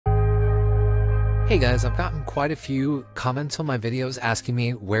Hey guys, I've gotten quite a few comments on my videos asking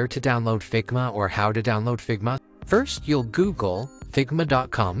me where to download Figma or how to download Figma. First, you'll Google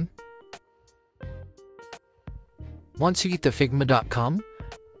figma.com. Once you get to figma.com,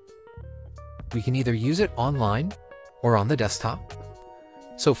 we can either use it online or on the desktop.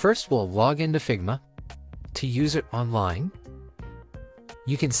 So first we'll log into Figma. To use it online,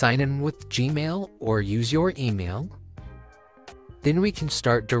 you can sign in with Gmail or use your email. Then we can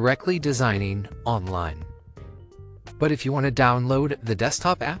start directly designing online. But if you want to download the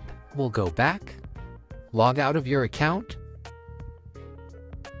desktop app, we'll go back, log out of your account,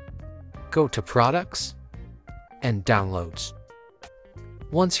 go to Products, and Downloads.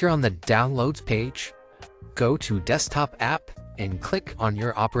 Once you're on the Downloads page, go to Desktop App and click on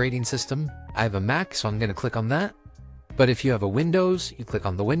your operating system. I have a Mac, so I'm going to click on that. But if you have a Windows, you click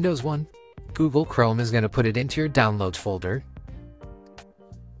on the Windows one. Google Chrome is going to put it into your Downloads folder.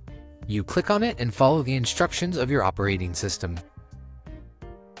 You click on it and follow the instructions of your operating system.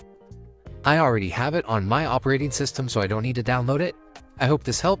 I already have it on my operating system, so I don't need to download it. I hope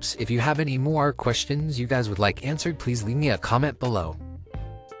this helps. If you have any more questions you guys would like answered, please leave me a comment below.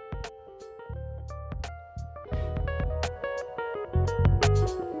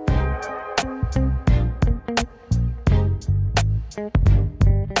 Thank you.